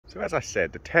So as I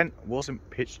said, the tent wasn't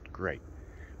pitched great.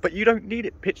 But you don't need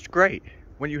it pitched great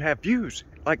when you have views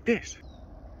like this.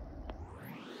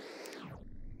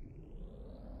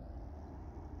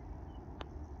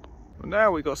 Well,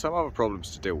 now we've got some other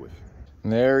problems to deal with.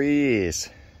 And there he is.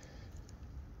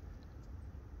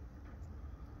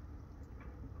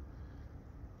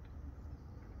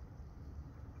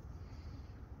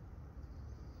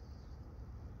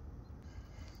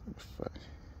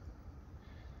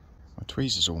 My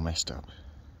tweezer's all messed up.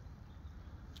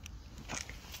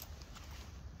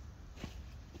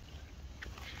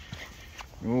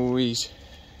 Always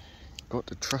got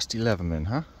the trusty Leatherman,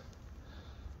 huh?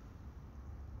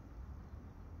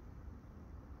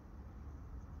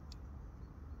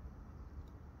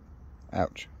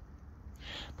 Ouch.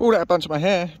 Pulled out a bunch of my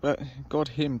hair, but got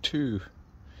him too.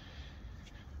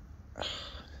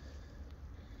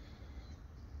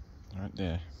 Right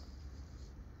there.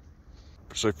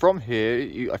 So from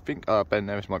here, I think Ben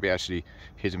Nevis might be actually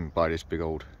hidden by this big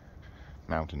old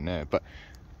mountain there. But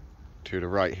to the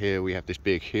right here, we have this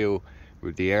big hill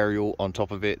with the aerial on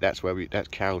top of it. That's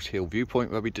Caol's Hill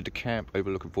viewpoint where we did the camp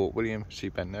overlooking Fort William. See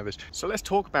Ben Nevis. So let's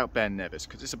talk about Ben Nevis,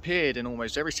 because it's appeared in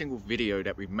almost every single video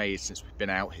that we've made since we've been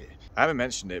out here. I haven't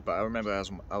mentioned it, but I remember as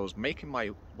I was making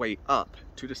my way up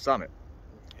to the summit,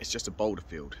 it's just a boulder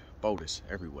field, boulders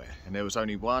everywhere. And there was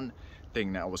only one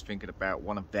thing that I was thinking about,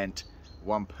 one event,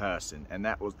 one person, and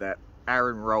that was that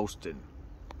Aaron Ralston,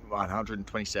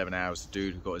 127 hours, the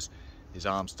dude who got his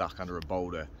arm stuck under a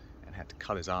boulder and had to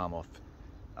cut his arm off.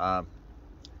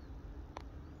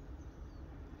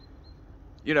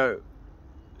 You know,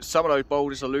 some of those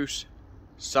boulders are loose,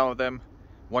 some of them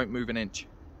won't move an inch.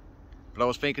 But I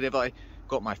was thinking, if I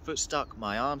got my foot stuck,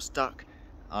 my arm stuck,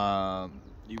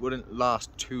 you wouldn't last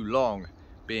too long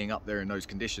being up there in those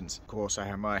conditions. Of course, I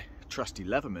have my trusty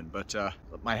Leatherman, but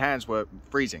my hands were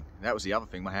freezing. That was the other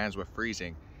thing, my hands were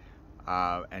freezing.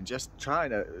 And just trying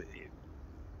to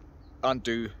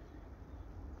undo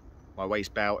my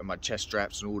waist belt and my chest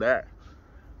straps and all that,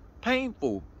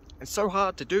 painful and so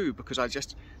hard to do, because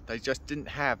they just didn't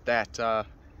have that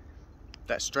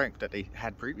that strength that they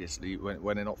had previously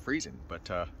when they're not freezing. But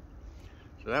so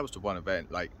that was the one event,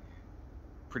 like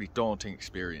pretty daunting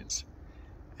experience.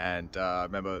 And I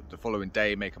remember the following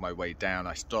day, making my way down,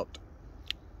 I stopped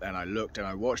and I looked and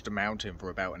I watched the mountain for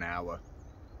about an hour,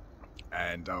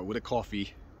 and with a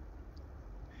coffee,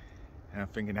 and I'm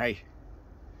thinking, hey,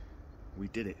 we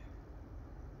did it.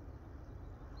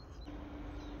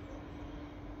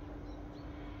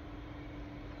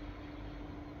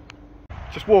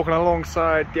 Just walking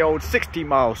alongside the old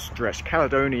 60-mile stretch,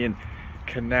 Caledonian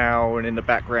Canal, and in the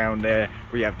background there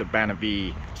we have the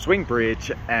Bannerby Swing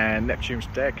Bridge and Neptune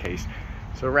Staircase.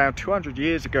 So around 200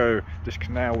 years ago this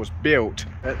canal was built.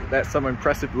 That's some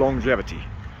impressive longevity.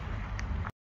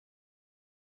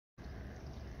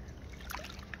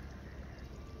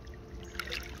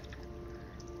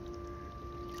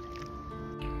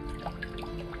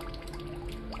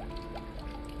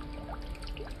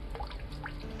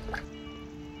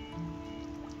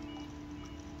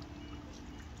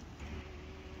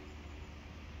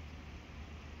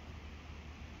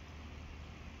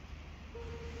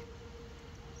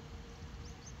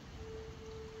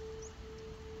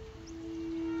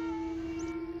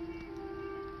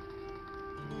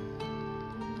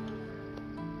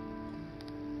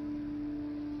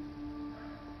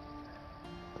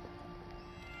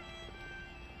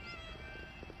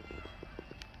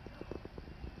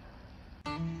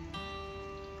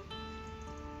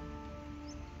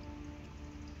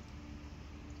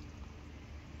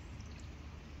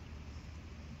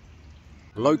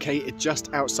 Located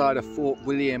just outside of Fort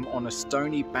William on the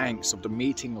stony banks of the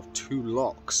meeting of two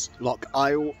lochs, Loch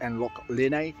Isle and Loch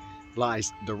Linne,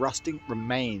 lies the rusting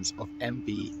remains of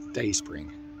MV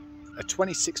Dayspring, a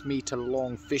 26-meter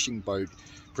long fishing boat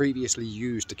previously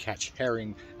used to catch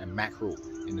herring and mackerel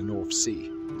in the North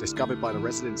Sea, discovered by the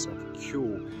residents of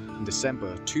Caol in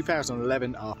December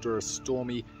 2011 after a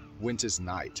stormy winter's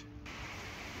night.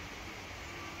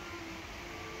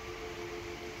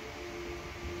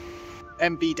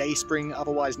 MV Dayspring,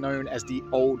 otherwise known as the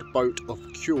Old Boat of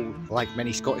Caol, like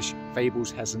many Scottish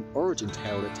fables, has an origin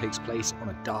tale that takes place on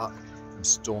a dark and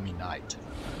stormy night.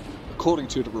 According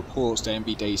to the reports, the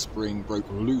MV Dayspring broke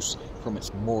loose from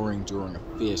its mooring during a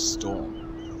fierce storm,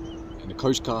 and the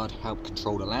Coast Guard helped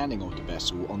control the landing of the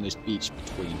vessel on this beach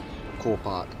between Caol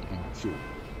Park and Caol.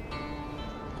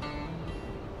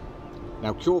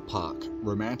 Now, Caol Park,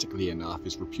 romantically enough,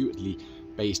 is reputedly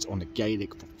based on the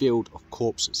Gaelic Field of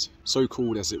Corpses, so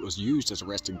called as it was used as a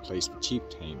resting place for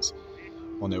chieftains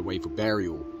on their way for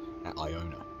burial at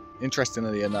Iona.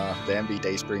 Interestingly enough, the MV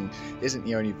Dayspring isn't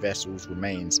the only vessel's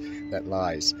remains that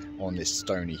lies on this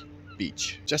stony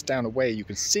beach. Just down the way, you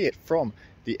can see it from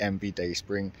the MV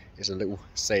Dayspring, is a little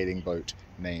sailing boat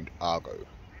named Argo.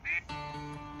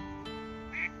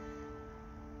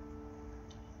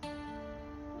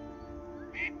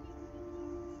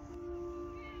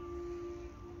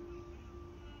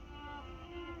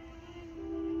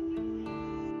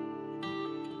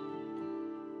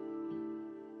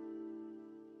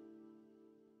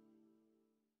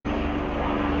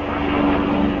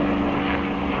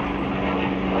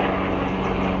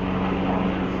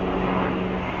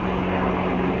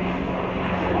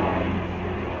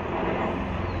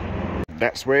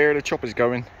 That's where the chopper's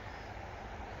going.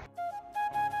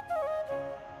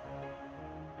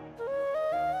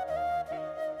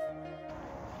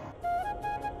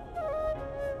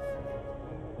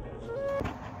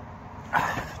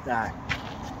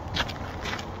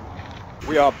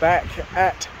 We are back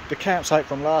at the campsite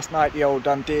from last night, the old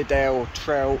Dunderdale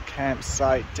Trail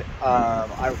campsite.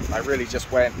 I really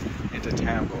just went into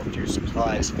town, got a few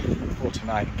supplies for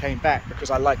tonight, and came back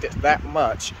because I liked it that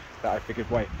much that I figured,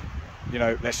 wait, you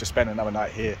know, let's just spend another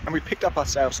night here. And we picked up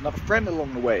ourselves another friend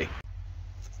along the way.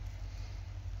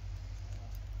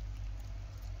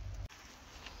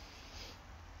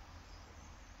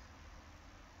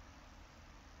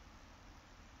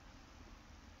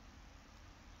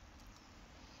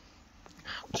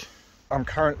 I'm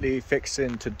currently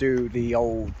fixing to do the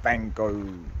old Bango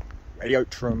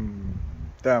Aeotrum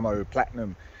Thermo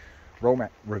Platinum roll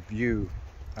mat review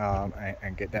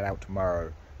and get that out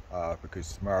tomorrow.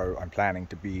 Because tomorrow I'm planning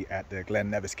to be at the Glen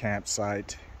Nevis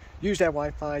campsite, use their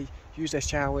Wi-Fi, use their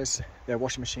showers, their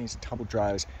washing machines and tumble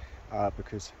dryers,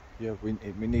 because yeah,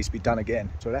 it needs to be done again.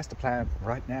 So that's the plan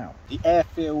right now. The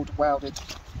airfield welded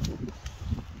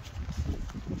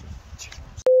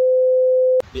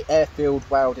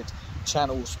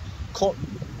channels.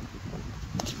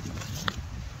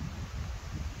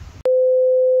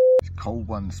 It's a cold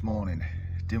one this morning.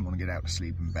 Didn't want to get out the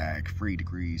sleeping bag. 3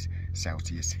 degrees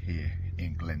Celsius here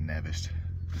in Glen Nevis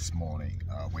this morning,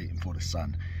 waiting for the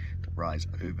sun to rise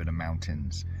over the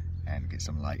mountains and get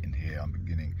some light in here. I'm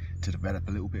beginning to develop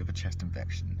a little bit of a chest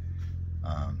infection,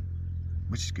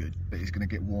 which is good, but it's going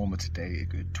to get warmer today. A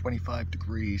good 25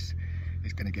 degrees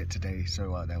it's going to get today,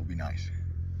 so that will be nice.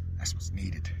 That's what's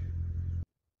needed.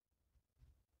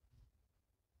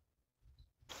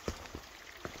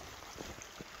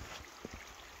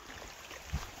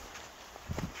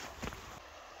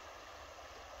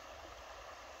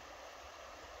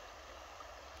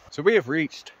 So we have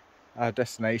reached our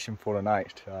destination for the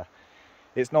night.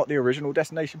 It's not the original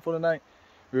destination for the night.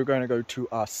 We were going to go to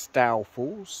our Stow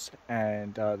Falls,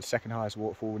 and the second highest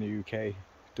waterfall in the UK.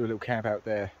 Do a little camp out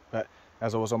there. But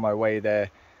as I was on my way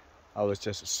there, I was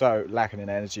just so lacking in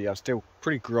energy. I was still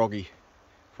pretty groggy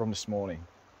from this morning.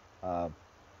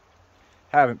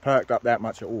 Haven't perked up that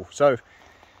much at all. So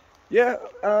yeah,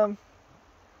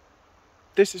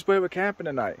 this is where we're camping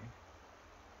tonight.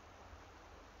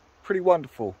 Pretty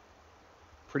wonderful,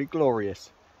 pretty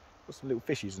glorious. Got some little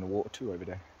fishies in the water too over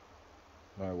there.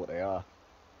 I don't know what they are.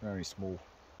 They're only small.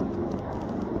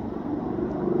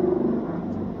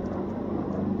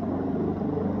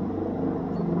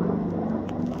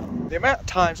 The amount of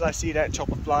times I see that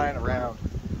chopper flying around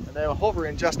and they're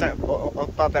hovering just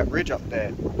above that ridge up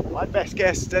there, my best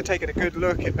guess is they're taking a good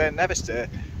look at Ben Nevis there.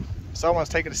 If someone's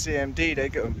taking a CMD, they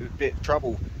get a bit of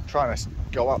trouble trying to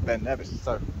go up Ben Nevis.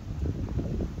 So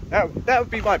that would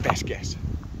be my best guess.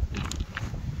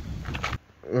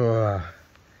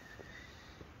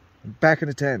 Back in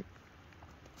the tent.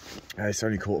 It's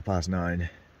only 9:15.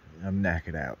 I'm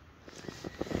knackered out.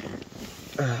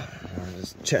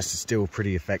 This chest is still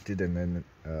pretty affected, and then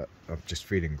I'm just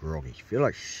feeling groggy. Feel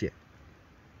like shit.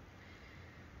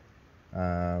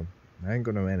 I ain't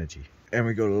got no energy. And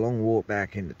we got a long walk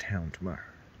back into town tomorrow.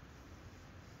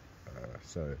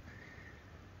 So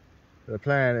the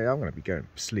plan is I'm going to be going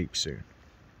to sleep soon.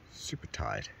 Super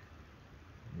tired.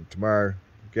 And tomorrow,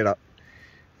 get up,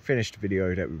 finish the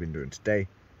video that we've been doing today.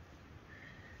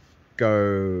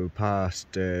 Go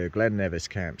past Glen Nevis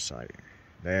campsite.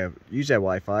 Use their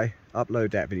Wi-Fi,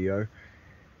 upload that video,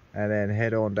 and then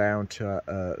head on down to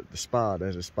the spa.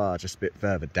 There's a spa just a bit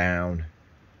further down.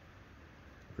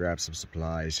 Grab some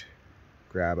supplies.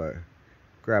 Grab a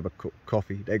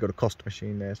coffee. They got a Costa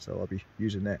machine there, so I'll be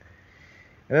using that.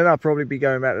 And then I'll probably be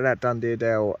going back to that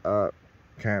Dunderdale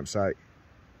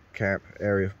camp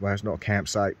area. Well, it's not a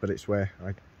campsite, but it's where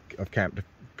I've camped a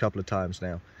couple of times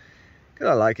now. Because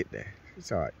I like it there.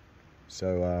 It's alright.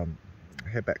 So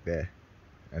head back there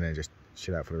and then just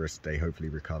chill out for the rest of the day. Hopefully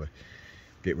recover.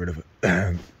 Get rid of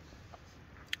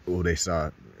all this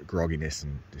grogginess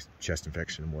and this chest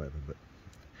infection and whatever, but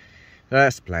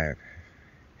that's the plan. And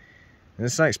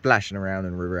there's something splashing around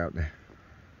in the river out there.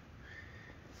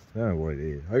 I don't know what it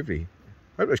is. Hopefully,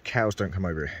 I hope those cows don't come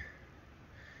over here.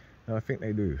 No, I think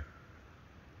they do.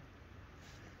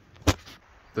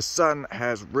 The sun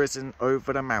has risen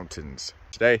over the mountains.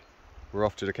 Today, we're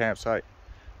off to the campsite,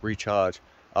 recharge,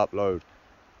 upload,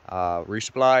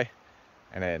 resupply,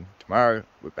 and then tomorrow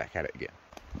we're back at it again.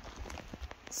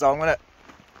 So I'm gonna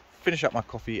finish up my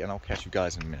coffee and I'll catch you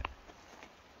guys in a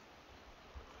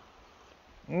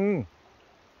minute.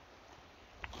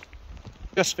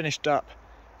 Just finished up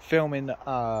filming the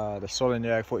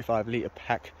Caledonian 45 litre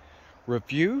pack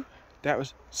review. That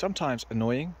was sometimes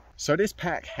annoying. So this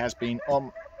pack has been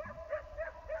on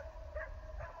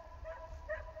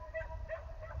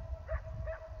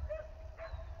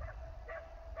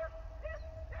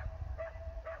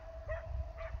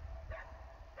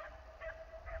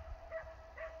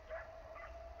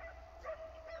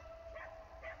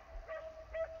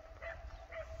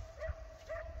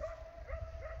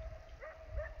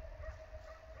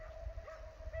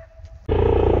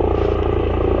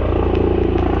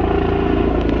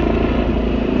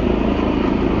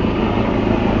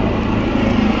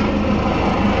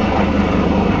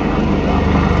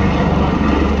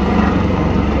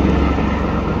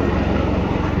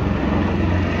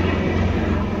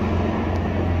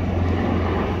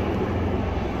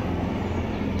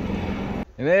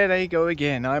and there they go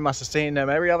again. I must have seen them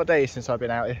every other day since I've been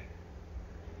out here.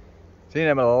 Seen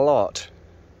them a lot,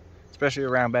 especially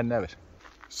around Ben Nevis.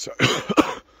 So,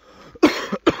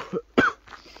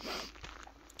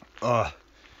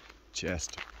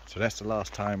 chest. So that's the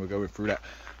last time we're going through that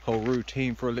whole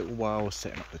routine for a little while,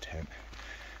 setting up the tent,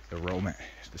 the roll mat,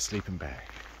 the sleeping bag,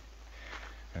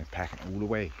 and packing it all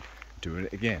away, doing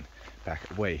it again, pack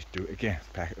it away, do it again,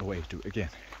 pack it away, do it again.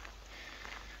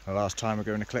 The last time we're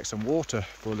going to collect some water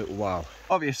for a little while.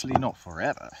 Obviously not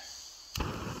forever.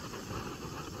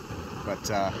 But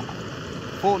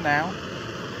for now,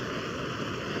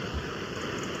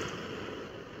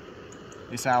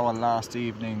 it's our last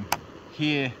evening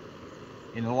here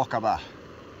in Lochaber. A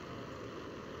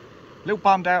little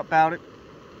bummed out about it.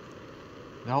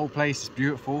 The whole place is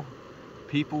beautiful.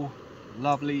 People,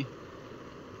 lovely.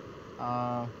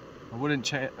 I wouldn't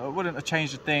have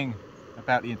changed a thing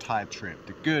about the entire trip,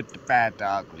 the good, the bad, the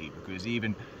ugly, because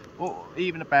even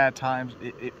the bad times,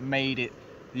 it made it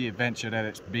the adventure that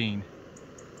it's been.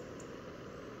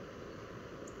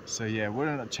 So yeah, it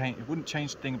wouldn't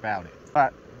change a thing about it.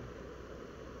 But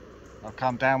I've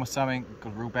come down with something,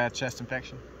 got a real bad chest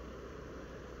infection.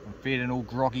 I'm feeling all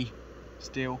groggy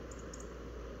still.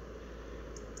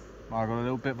 I got a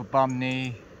little bit of a bum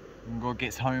knee. I'm gonna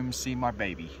get home, see my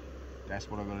baby.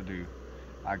 That's what I gotta do.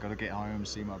 I gotta get home,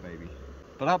 see my baby.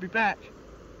 But I'll be back.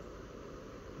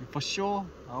 For sure,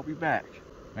 I'll be back.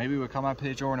 Maybe we'll come up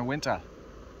here during the winter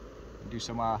and do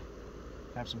some,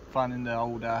 have some fun in the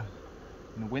old, in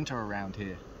the winter around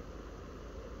here.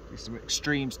 Do some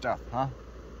extreme stuff, huh?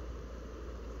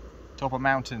 Top of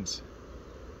mountains.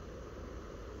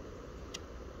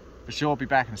 For sure, I'll be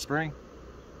back in the spring.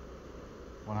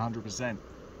 100%.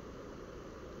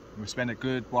 We'll spend a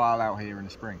good while out here in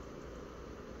the spring.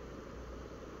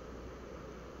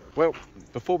 Well,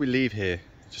 before we leave here,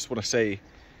 I just want to say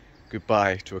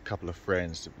goodbye to a couple of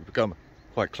friends. We've become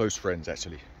quite close friends,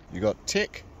 actually. You got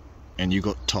Tick and you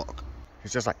got Talk.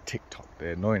 It's just like TikTok,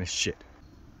 they're annoying as shit.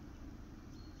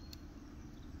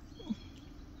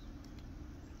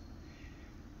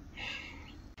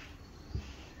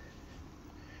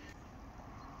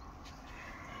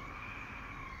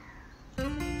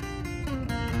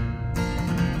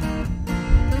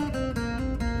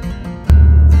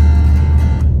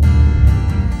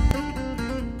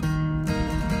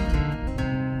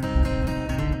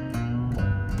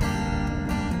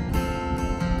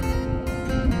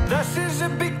 This is the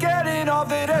beginning of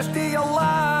the rest of your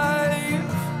life.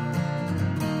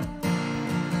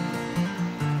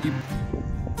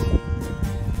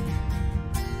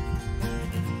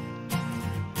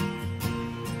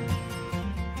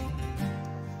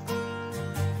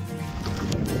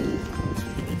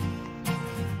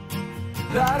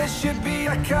 That it should be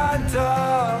a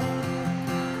canter.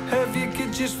 If you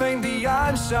could just find the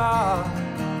answer.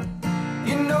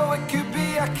 You know it could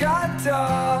be a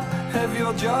canter. If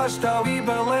you're just a wee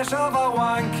bit less of a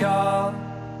wanker,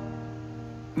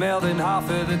 more than half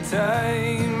of the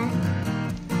time.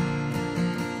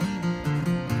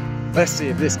 Let's see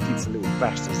if this keeps the little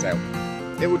bastards out.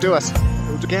 It will do us.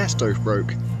 The gas stove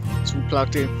broke, so we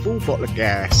plugged in full bottle of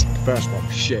gas. The first one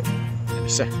was shit, and the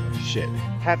second one was shit.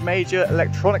 Had major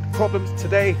electronic problems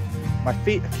today. My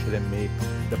feet are killing me.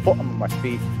 The bottom of my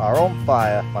feet are on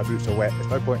fire. My boots are wet. There's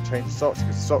no point in changing socks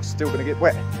because the socks are still going to get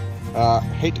wet. I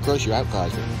hate to gross you out,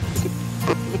 guys,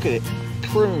 but look at it.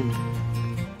 Prune.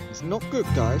 It's not good,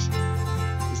 guys.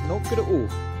 It's not good at all.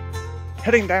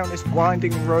 Heading down this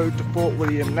winding road to Fort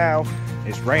William now.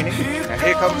 It's raining, and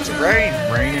here comes the rain.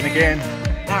 Raining again.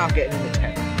 Now I'm getting in the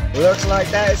tent. Looks like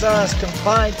that is us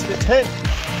confined to the tent.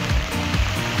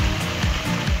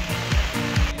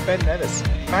 Ben Nevis,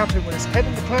 mountain with its head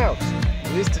in the clouds.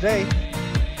 It is today.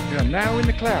 We are now in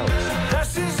the clouds.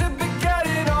 This is the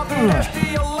beginning of the rest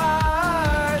of your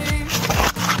life.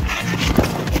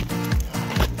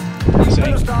 This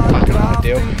ain't fucking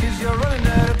ideal. Because you're running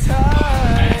out of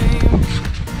time.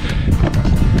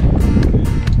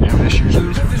 Yeah, issues.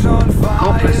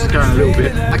 Confidence is going a little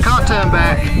bit. I can't turn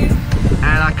back,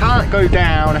 and I can't go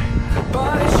down.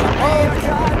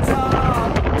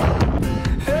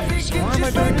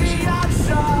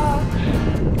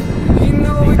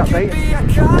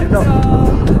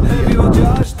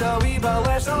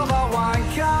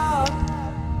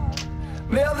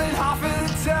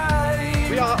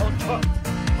 We are on top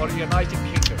of the United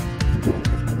Kingdom.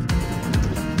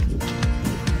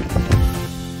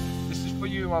 This is for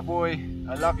you, my boy.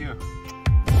 I love you.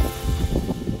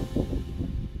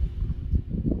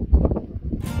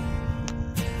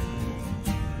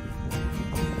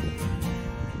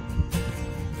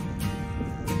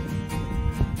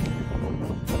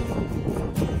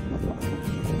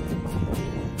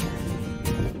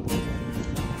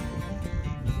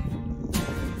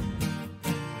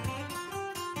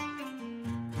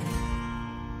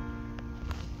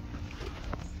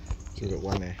 So we've got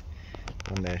one there,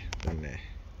 one there, one there.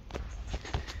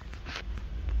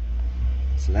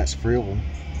 So that's 3 of them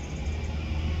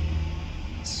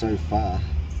so far.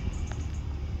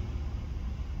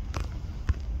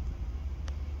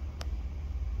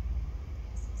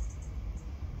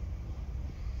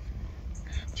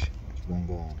 Ouch, there's one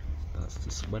gone. That's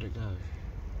just where'd it go? On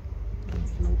the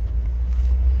floor.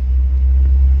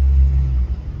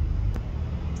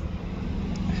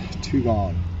 Two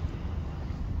gone.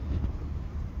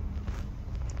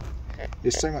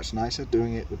 It's so much nicer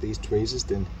doing it with these tweezers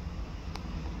than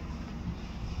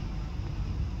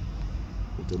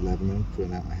with the Leatherman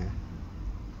putting out my hair.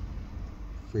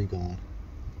 3 gone.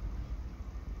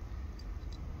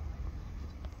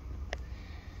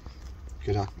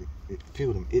 Because I can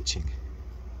feel them itching.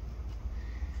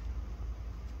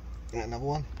 Got another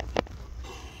one.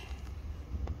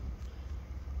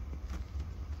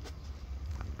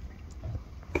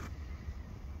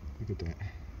 Look at that.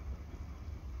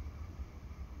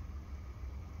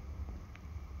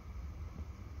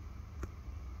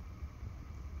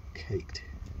 Caked.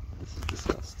 This is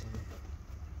disgusting.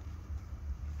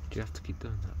 Do you have to keep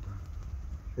doing that, bro?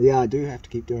 Yeah, I do have to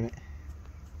keep doing it.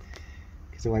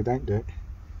 Because if I don't do it,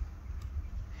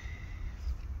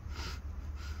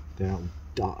 then I'll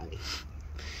die.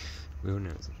 We all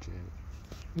know it's a joke.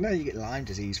 No, you get Lyme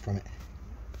disease from it.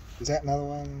 Is that another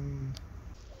one?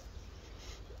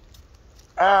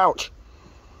 Ouch!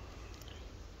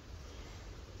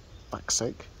 Fuck's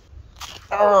sake.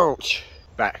 Ouch!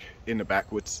 Back in the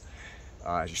backwoods.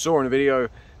 As you saw in the video,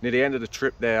 near the end of the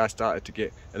trip there, I started to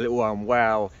get a little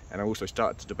unwell, and I also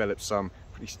started to develop some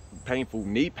pretty painful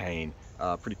knee pain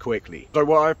pretty quickly. So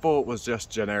what I thought was just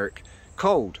generic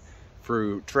cold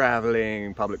through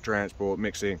traveling, public transport,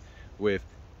 mixing with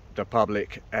the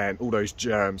public and all those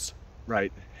germs,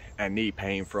 right? And knee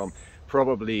pain from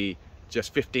probably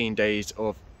just 15 days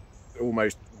of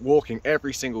almost walking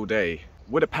every single day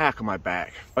with a pack on my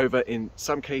back over, in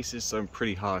some cases, some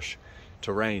pretty harsh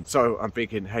terrain. So I'm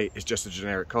thinking, hey, it's just a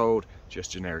generic cold,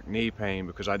 just generic knee pain,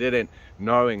 because I didn't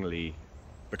knowingly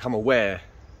become aware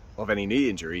of any knee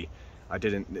injury.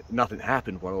 Nothing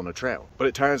happened while on a trail. But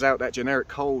it turns out that generic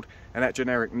cold and that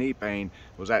generic knee pain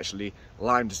was actually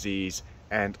Lyme disease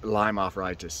and Lyme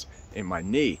arthritis in my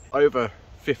knee. Over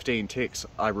 15 ticks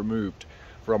I removed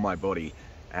from my body,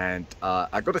 and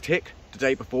I got a tick the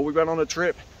day before we went on a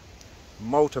trip.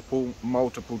 Multiple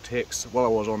ticks while I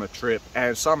was on a trip,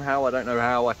 and somehow, I don't know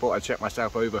how, I thought I'd check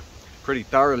myself over pretty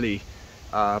thoroughly,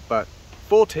 but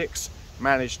 4 ticks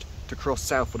managed to cross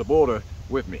south of the border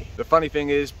with me. The funny thing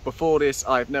is, before this,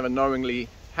 I've never knowingly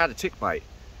had a tick bite.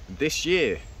 This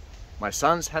year, my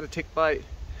son's had a tick bite,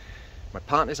 my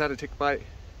partner's had a tick bite,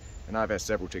 and I've had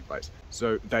several tick bites.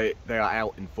 So they are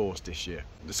out in force this year.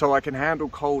 So I can handle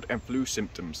cold and flu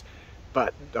symptoms,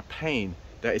 but the pain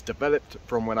that is developed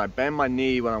from when I bend my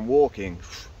knee when I'm walking,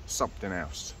 something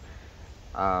else.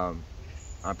 I'm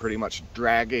pretty much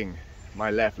dragging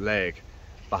my left leg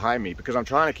behind me because I'm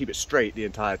trying to keep it straight the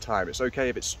entire time. It's okay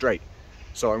if it's straight,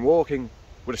 So I'm walking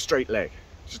with a straight leg,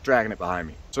 just dragging it behind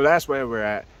me. So that's where we're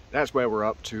at. That's where we're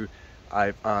up to.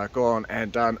 I've gone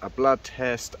and done a blood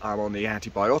test. I'm on the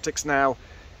antibiotics now.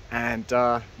 And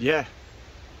yeah,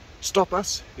 stop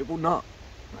us, it will not.